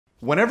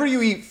Whenever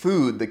you eat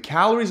food, the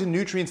calories and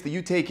nutrients that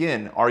you take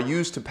in are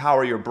used to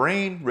power your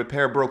brain,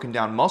 repair broken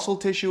down muscle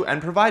tissue,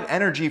 and provide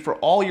energy for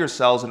all your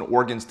cells and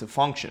organs to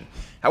function.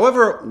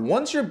 However,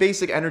 once your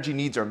basic energy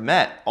needs are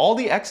met, all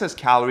the excess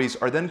calories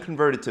are then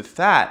converted to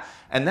fat,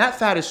 and that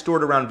fat is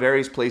stored around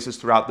various places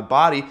throughout the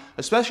body,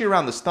 especially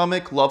around the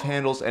stomach, love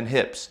handles, and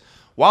hips.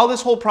 While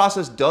this whole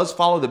process does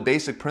follow the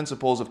basic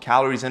principles of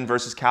calories in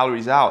versus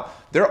calories out,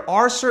 there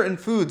are certain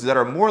foods that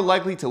are more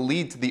likely to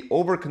lead to the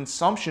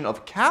overconsumption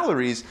of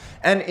calories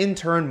and in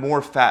turn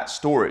more fat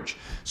storage.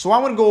 So I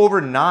want to go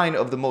over 9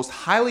 of the most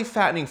highly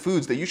fattening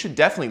foods that you should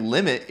definitely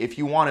limit if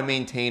you want to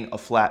maintain a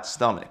flat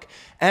stomach.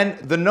 And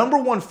the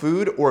number one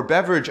food, or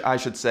beverage I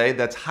should say,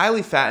 that's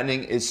highly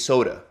fattening is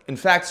soda. In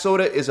fact,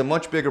 soda is a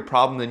much bigger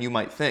problem than you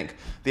might think.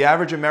 The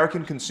average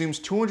American consumes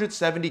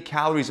 270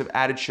 calories of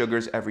added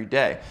sugars every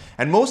day,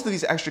 and most of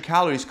these extra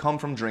calories come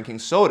from drinking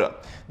soda.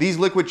 These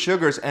liquid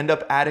sugars end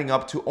up adding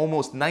up to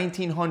almost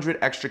 1,900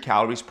 extra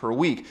calories per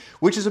week,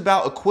 which is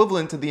about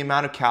equivalent to the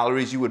amount of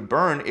calories you would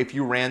burn if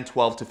you ran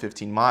 12 to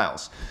 15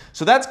 miles.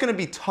 So that's going to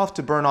be tough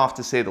to burn off,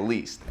 to say the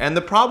least. And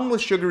the problem with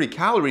sugary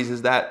calories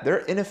is that they're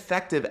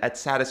ineffective at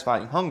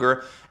satisfying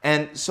hunger,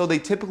 and so they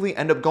typically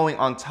end up going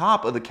on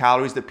top of the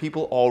calories that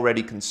people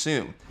already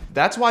consume.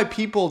 That's why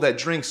people that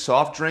drink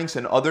soft drinks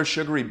and other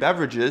sugary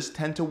beverages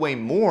tend to weigh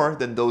more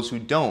than those who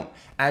don't,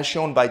 as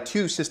shown by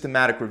 2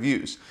 systematic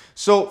reviews.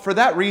 So for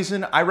that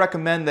reason, I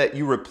recommend that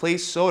you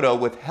replace soda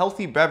with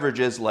healthy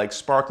beverages like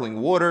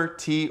sparkling water,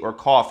 tea, or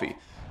coffee.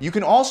 You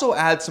can also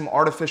add some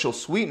artificial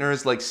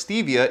sweeteners like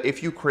stevia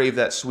if you crave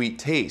that sweet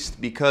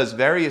taste, because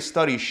various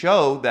studies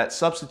show that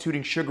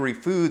substituting sugary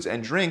foods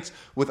and drinks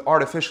with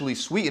artificially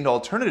sweetened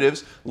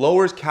alternatives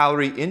lowers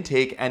calorie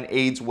intake and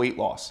aids weight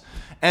loss.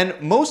 And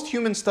most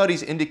human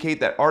studies indicate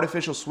that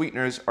artificial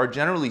sweeteners are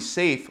generally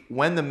safe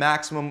when the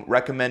maximum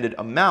recommended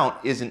amount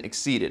isn't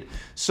exceeded.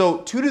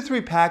 So 2 to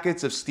 3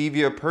 packets of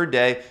stevia per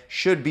day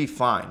should be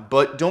fine,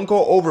 but don't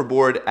go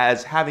overboard,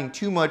 as having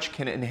too much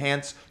can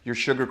enhance your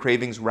sugar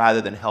cravings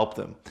rather than help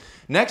them.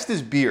 Next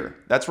is beer.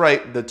 That's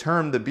right, the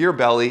term the beer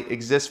belly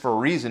exists for a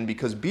reason,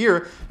 because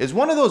beer is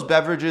one of those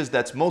beverages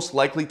that's most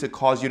likely to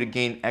cause you to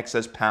gain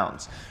excess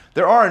pounds.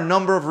 There are a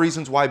number of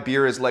reasons why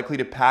beer is likely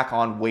to pack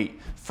on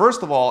weight.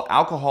 First of all,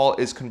 alcohol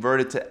is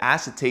converted to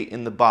acetate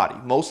in the body,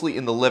 mostly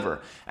in the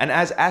liver. And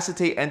as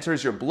acetate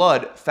enters your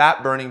blood,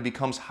 fat burning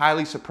becomes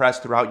highly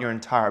suppressed throughout your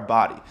entire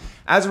body.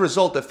 As a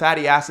result, the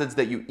fatty acids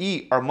that you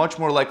eat are much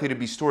more likely to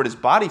be stored as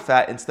body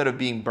fat instead of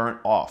being burnt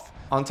off.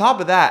 On top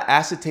of that,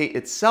 acetate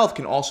itself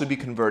can also be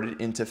converted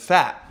into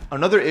fat.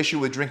 Another issue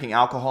with drinking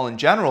alcohol in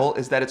general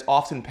is that it's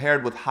often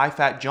paired with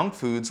high-fat junk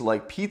foods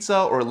like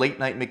pizza or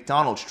late-night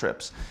McDonald's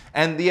trips.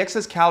 And the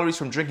excess calories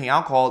from drinking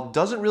alcohol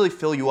doesn't really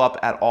fill you up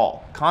at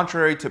all.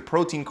 Contrary to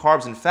protein,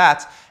 carbs, and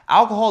fats,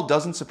 alcohol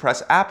doesn't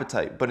suppress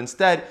appetite, but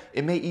instead,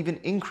 it may even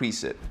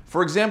increase it.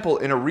 For example,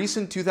 in a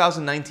recent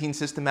 2019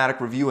 systematic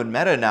review and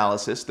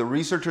meta-analysis, the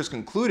researchers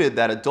concluded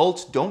that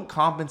adults don't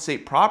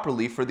compensate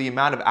properly for the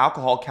amount of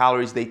alcohol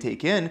calories they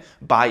take in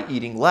by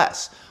eating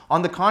less.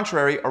 On the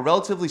contrary, a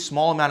relatively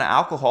small amount of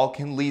alcohol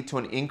can lead to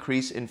an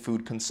increase in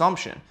food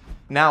consumption.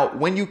 Now,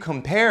 when you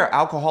compare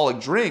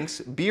alcoholic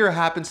drinks, beer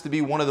happens to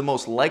be one of the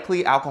most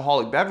likely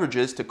alcoholic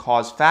beverages to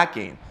cause fat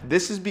gain.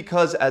 This is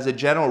because, as a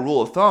general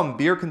rule of thumb,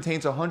 beer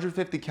contains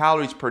 150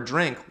 calories per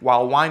drink,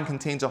 while wine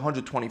contains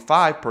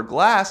 125 per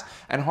glass,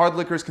 and hard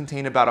liquors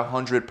contain about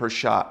 100 per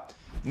shot.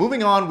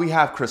 Moving on, we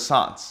have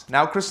croissants.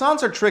 Now,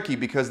 croissants are tricky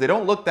because they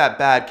don't look that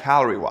bad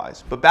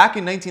calorie-wise, but back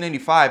in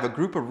 1995, a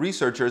group of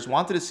researchers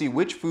wanted to see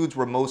which foods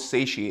were most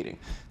satiating.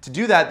 To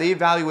do that, they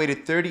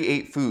evaluated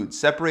 38 foods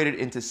separated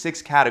into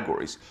 6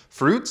 categories: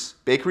 fruits,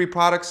 bakery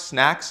products,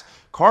 snacks,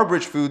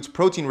 carb-rich foods,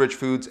 protein-rich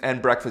foods, and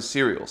breakfast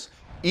cereals.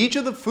 Each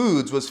of the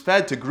foods was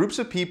fed to groups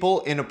of people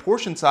in a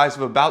portion size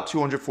of about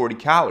 240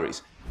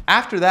 calories.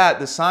 After that,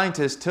 the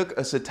scientists took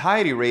a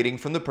satiety rating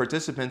from the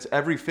participants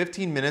every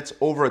 15 minutes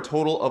over a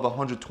total of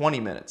 120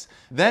 minutes.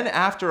 Then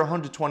after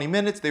 120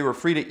 minutes, they were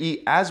free to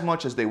eat as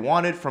much as they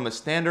wanted from a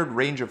standard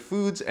range of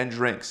foods and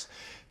drinks.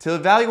 To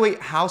evaluate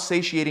how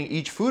satiating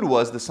each food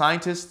was, the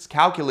scientists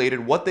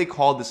calculated what they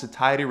called the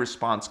satiety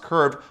response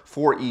curve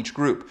for each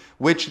group,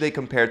 which they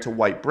compared to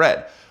white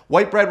bread.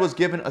 White bread was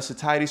given a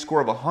satiety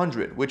score of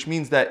 100, which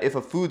means that if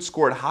a food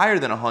scored higher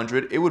than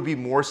 100, it would be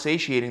more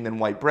satiating than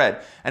white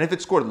bread, and if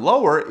it scored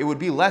lower, it would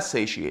be less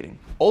satiating.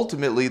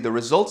 Ultimately, the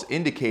results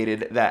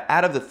indicated that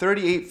out of the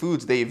 38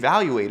 foods they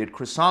evaluated,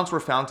 croissants were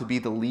found to be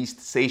the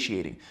least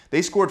satiating.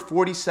 They scored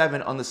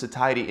 47 on the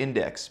satiety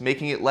index,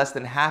 making it less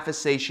than half as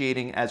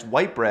satiating as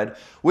white bread,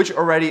 which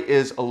already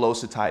is a low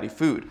satiety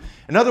food.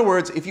 In other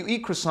words, if you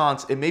eat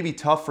croissants, it may be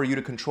tough for you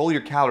to control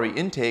your calorie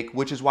intake,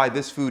 which is why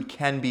this food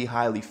can be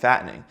highly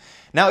fattening.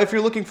 Now, if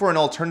you're looking for an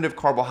alternative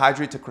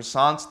carbohydrate to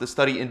croissants, the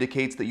study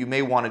indicates that you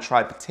may want to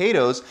try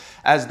potatoes,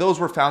 as those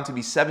were found to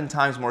be 7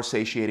 times more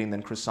satiating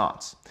than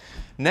croissants.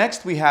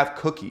 Next, we have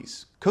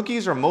cookies.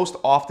 Cookies are most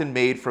often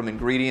made from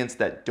ingredients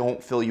that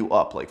don't fill you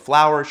up, like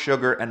flour,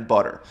 sugar, and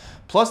butter.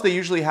 Plus, they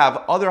usually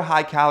have other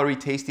high-calorie,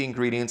 tasty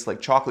ingredients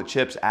like chocolate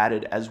chips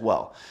added as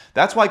well.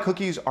 That's why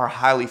cookies are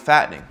highly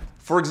fattening.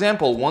 For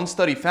example, one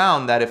study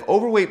found that if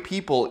overweight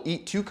people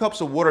eat 2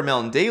 cups of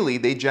watermelon daily,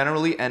 they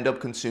generally end up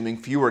consuming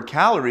fewer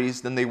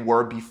calories than they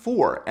were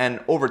before, and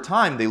over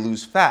time they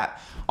lose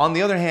fat. On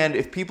the other hand,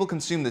 if people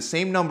consume the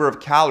same number of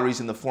calories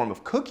in the form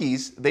of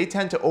cookies, they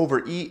tend to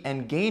overeat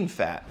and gain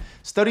fat.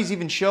 Studies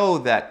even show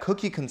that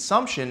cookie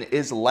consumption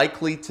is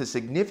likely to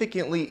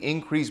significantly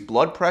increase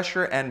blood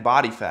pressure and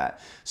body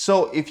fat.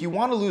 So if you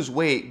want to lose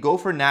weight, go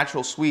for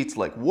natural sweets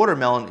like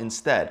watermelon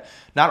instead.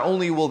 Not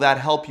only will that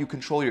help you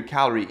control your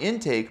calorie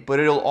intake, but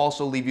it'll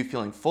also leave you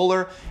feeling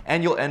fuller,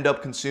 and you'll end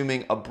up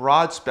consuming a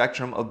broad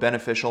spectrum of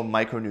beneficial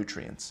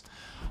micronutrients.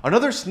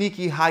 Another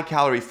sneaky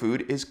high-calorie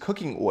food is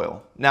cooking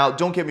oil. Now,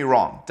 don't get me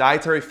wrong,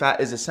 dietary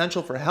fat is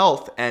essential for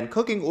health, and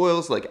cooking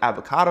oils like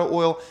avocado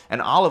oil and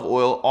olive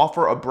oil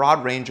offer a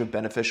broad range of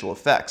beneficial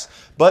effects.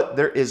 But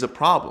there is a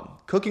problem.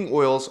 Cooking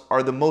oils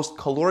are the most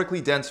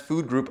calorically dense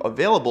food group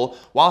available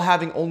while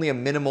having only a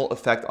minimal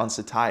effect on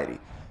satiety.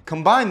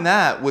 Combine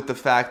that with the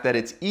fact that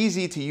it's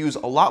easy to use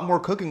a lot more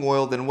cooking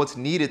oil than what's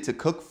needed to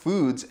cook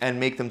foods and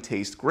make them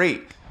taste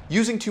great.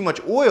 Using too much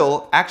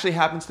oil actually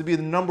happens to be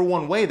the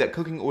 #1 way that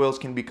cooking oils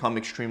can become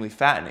extremely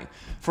fattening.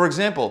 For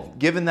example,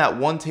 given that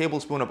 1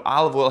 tablespoon of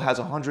olive oil has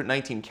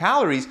 119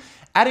 calories,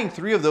 adding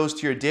 3 of those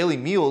to your daily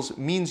meals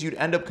means you'd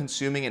end up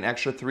consuming an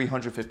extra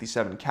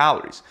 357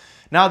 calories.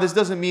 Now, this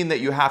doesn't mean that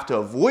you have to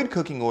avoid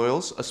cooking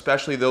oils,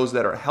 especially those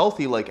that are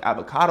healthy like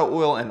avocado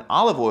oil and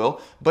olive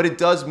oil, but it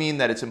does mean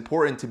that it's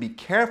important to be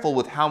careful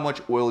with how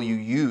much oil you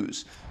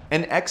use.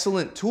 An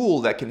excellent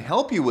tool that can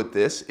help you with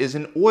this is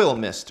an oil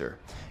mister.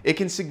 It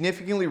can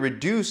significantly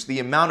reduce the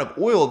amount of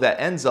oil that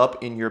ends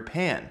up in your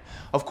pan.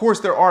 Of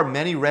course, there are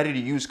many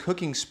ready-to-use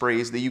cooking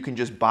sprays that you can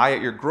just buy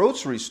at your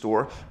grocery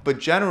store, but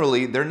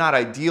generally they're not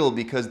ideal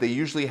because they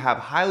usually have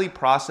highly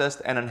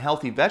processed and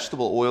unhealthy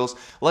vegetable oils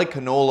like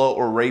canola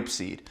or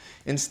rapeseed.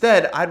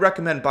 Instead, I'd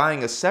recommend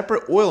buying a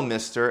separate oil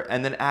mister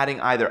and then adding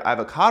either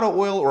avocado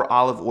oil or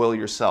olive oil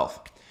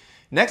yourself.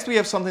 Next, we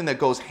have something that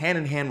goes hand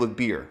in hand with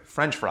beer,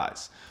 French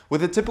fries.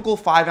 With a typical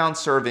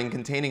 5-ounce serving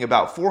containing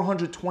about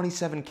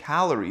 427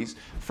 calories,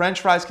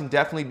 French fries can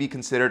definitely be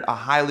considered a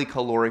highly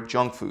caloric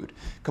junk food.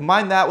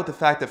 Combine that with the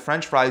fact that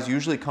French fries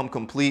usually come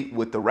complete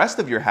with the rest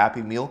of your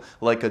Happy Meal,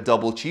 like a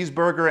double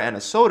cheeseburger and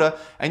a soda,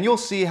 and you'll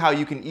see how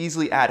you can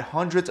easily add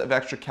hundreds of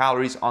extra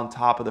calories on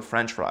top of the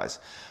French fries.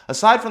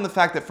 Aside from the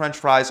fact that French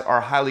fries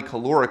are highly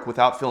caloric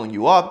without filling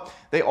you up,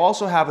 they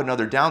also have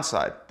another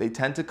downside. They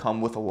tend to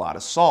come with a lot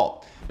of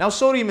salt. Now,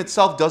 sodium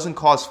itself doesn't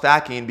cause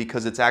fat gain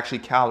because it's actually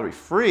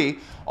calorie-free,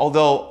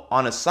 although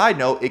on a side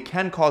note, it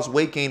can cause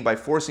weight gain by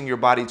forcing your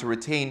body to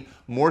retain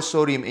more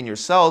sodium in your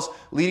cells,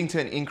 leading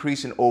to an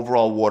increase in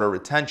overall water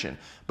retention.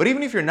 But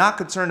even if you're not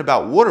concerned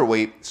about water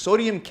weight,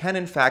 sodium can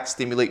in fact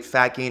stimulate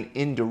fat gain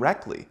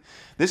indirectly.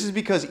 This is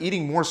because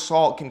eating more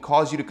salt can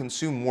cause you to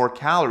consume more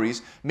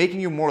calories,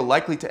 making you more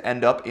likely to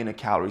end up in a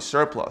calorie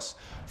surplus.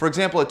 For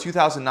example, a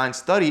 2009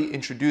 study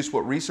introduced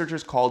what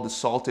researchers called the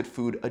salted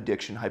food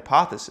addiction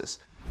hypothesis.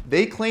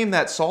 They claim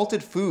that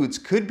salted foods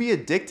could be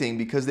addicting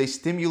because they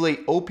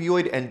stimulate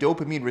opioid and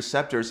dopamine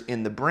receptors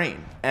in the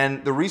brain.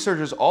 And the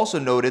researchers also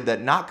noted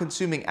that not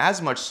consuming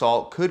as much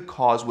salt could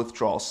cause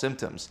withdrawal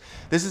symptoms.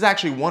 This is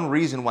actually one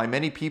reason why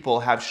many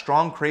people have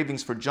strong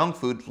cravings for junk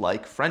food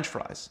like French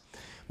fries.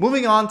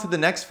 Moving on to the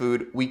next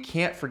food, we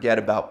can't forget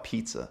about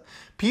pizza.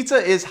 Pizza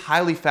is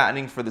highly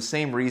fattening for the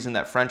same reason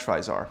that French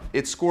fries are.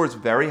 It scores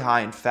very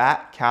high in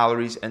fat,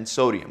 calories, and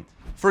sodium.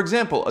 For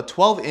example, a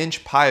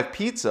 12-inch pie of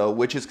pizza,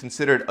 which is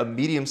considered a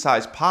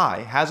medium-sized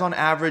pie, has on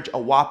average a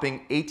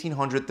whopping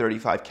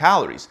 1,835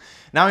 calories.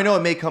 Now, I know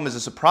it may come as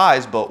a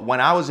surprise, but when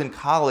I was in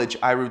college,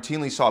 I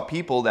routinely saw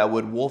people that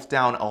would wolf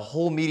down a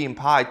whole medium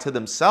pie to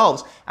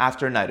themselves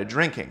after a night of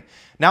drinking.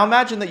 Now,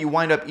 imagine that you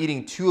wind up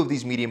eating 2 of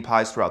these medium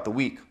pies throughout the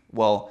week.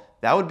 Well,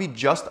 that would be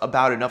just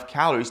about enough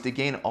calories to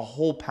gain a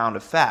whole pound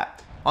of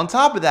fat. On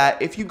top of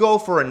that, if you go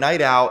for a night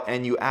out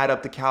and you add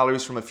up the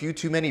calories from a few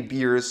too many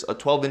beers, a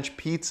 12-inch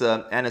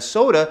pizza, and a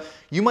soda,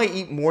 you might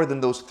eat more than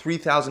those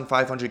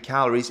 3,500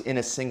 calories in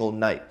a single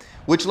night.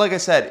 Which, like I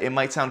said, it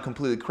might sound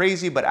completely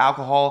crazy, but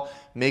alcohol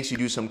makes you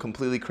do some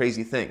completely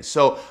crazy things.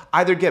 So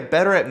either get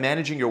better at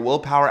managing your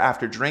willpower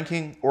after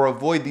drinking or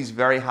avoid these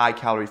very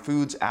high-calorie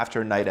foods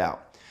after a night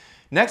out.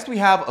 Next, we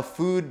have a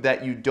food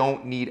that you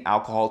don't need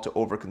alcohol to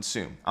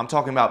overconsume. I'm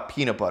talking about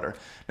peanut butter.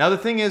 Now, the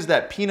thing is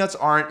that peanuts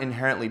aren't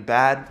inherently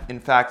bad. In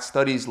fact,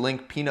 studies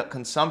link peanut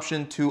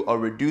consumption to a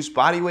reduced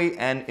body weight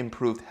and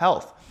improved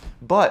health.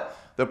 But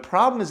The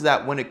problem is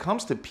that when it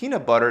comes to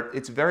peanut butter,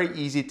 it's very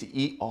easy to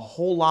eat a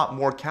whole lot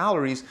more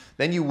calories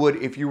than you would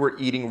if you were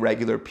eating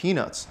regular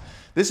peanuts.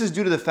 This is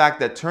due to the fact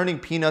that turning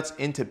peanuts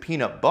into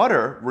peanut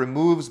butter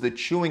removes the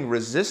chewing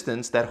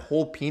resistance that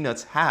whole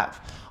peanuts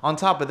have. On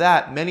top of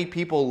that, many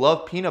people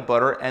love peanut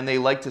butter and they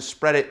like to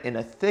spread it in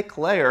a thick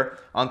layer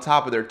on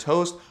top of their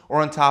toast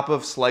or on top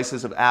of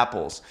slices of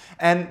apples.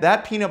 And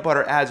that peanut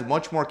butter adds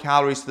much more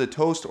calories to the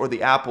toast or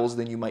the apples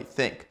than you might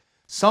think.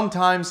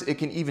 Sometimes it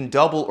can even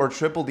double or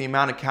triple the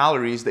amount of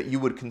calories that you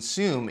would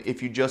consume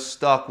if you just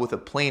stuck with a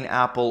plain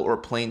apple or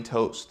plain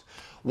toast.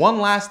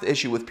 One last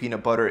issue with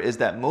peanut butter is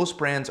that most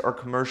brands are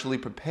commercially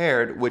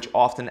prepared, which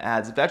often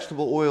adds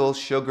vegetable oils,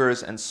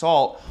 sugars, and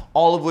salt,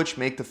 all of which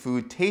make the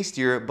food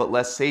tastier but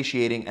less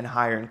satiating and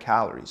higher in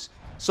calories.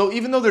 So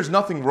even though there's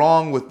nothing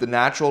wrong with the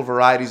natural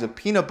varieties of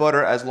peanut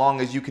butter as long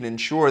as you can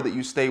ensure that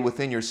you stay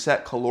within your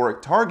set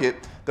caloric target,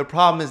 the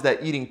problem is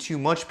that eating too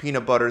much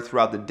peanut butter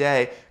throughout the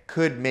day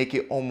could make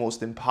it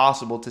almost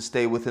impossible to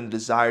stay within the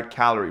desired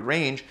calorie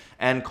range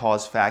and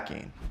cause fat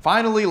gain.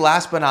 Finally,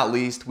 last but not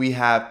least, we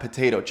have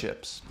potato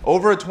chips.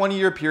 Over a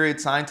 20-year period,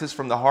 scientists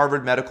from the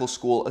Harvard Medical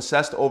School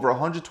assessed over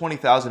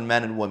 120,000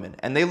 men and women,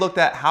 and they looked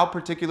at how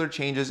particular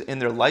changes in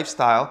their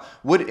lifestyle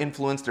would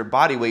influence their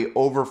body weight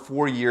over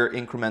 4-year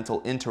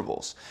incremental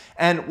intervals.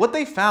 And what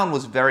they found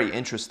was very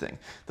interesting.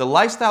 The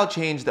lifestyle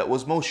change that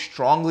was most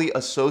strongly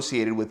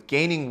associated with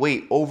gaining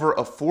weight over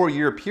a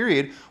 4-year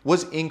period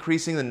was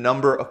increasing the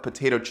number of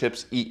potato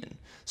chips eaten.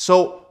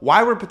 So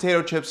why were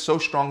potato chips so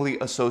strongly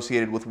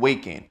associated with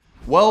weight gain?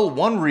 Well,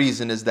 one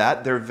reason is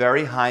that they're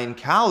very high in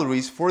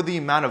calories for the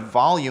amount of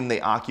volume they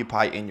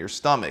occupy in your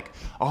stomach.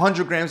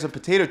 100 grams of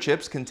potato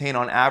chips contain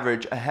on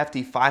average a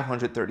hefty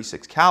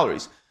 536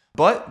 calories.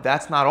 But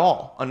that's not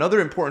all. Another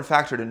important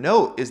factor to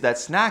note is that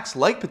snacks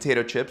like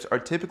potato chips are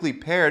typically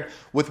paired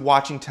with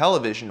watching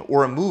television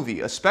or a movie,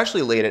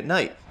 especially late at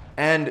night.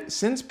 And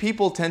since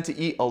people tend to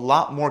eat a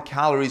lot more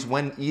calories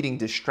when eating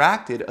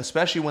distracted,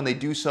 especially when they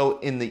do so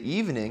in the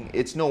evening,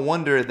 it's no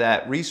wonder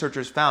that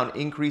researchers found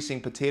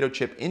increasing potato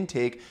chip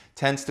intake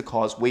tends to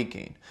cause weight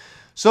gain.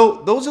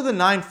 So those are the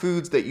 9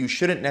 foods that you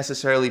shouldn't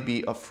necessarily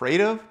be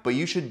afraid of, but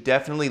you should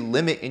definitely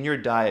limit in your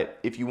diet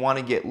if you want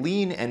to get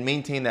lean and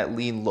maintain that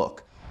lean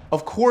look.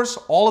 Of course,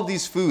 all of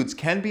these foods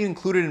can be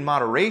included in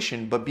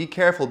moderation, but be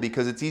careful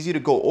because it's easy to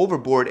go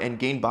overboard and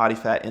gain body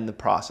fat in the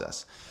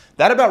process.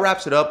 That about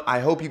wraps it up. I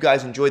hope you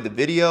guys enjoyed the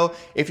video.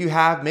 If you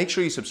have, make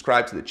sure you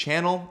subscribe to the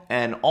channel.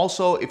 And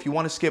also, if you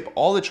want to skip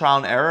all the trial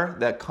and error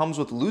that comes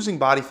with losing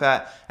body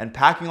fat and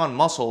packing on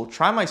muscle,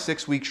 try my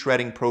 6-week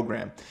shredding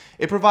program.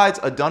 It provides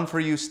a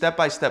done-for-you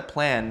step-by-step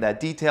plan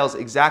that details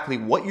exactly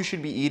what you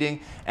should be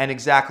eating and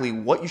exactly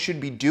what you should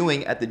be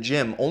doing at the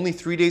gym only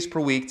 3 days per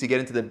week to get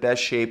into the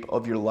best shape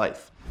of your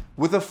life.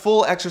 With a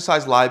full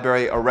exercise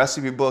library, a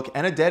recipe book,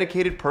 and a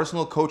dedicated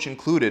personal coach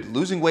included,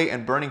 losing weight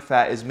and burning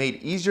fat is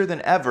made easier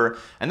than ever,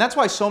 and that's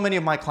why so many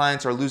of my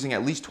clients are losing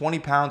at least 20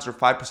 pounds or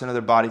 5% of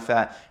their body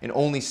fat in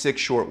only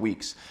 6 short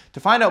weeks.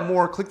 To find out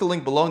more, click the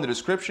link below in the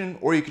description,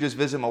 or you can just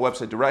visit my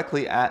website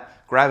directly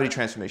at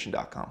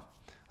gravitytransformation.com.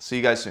 See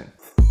you guys soon.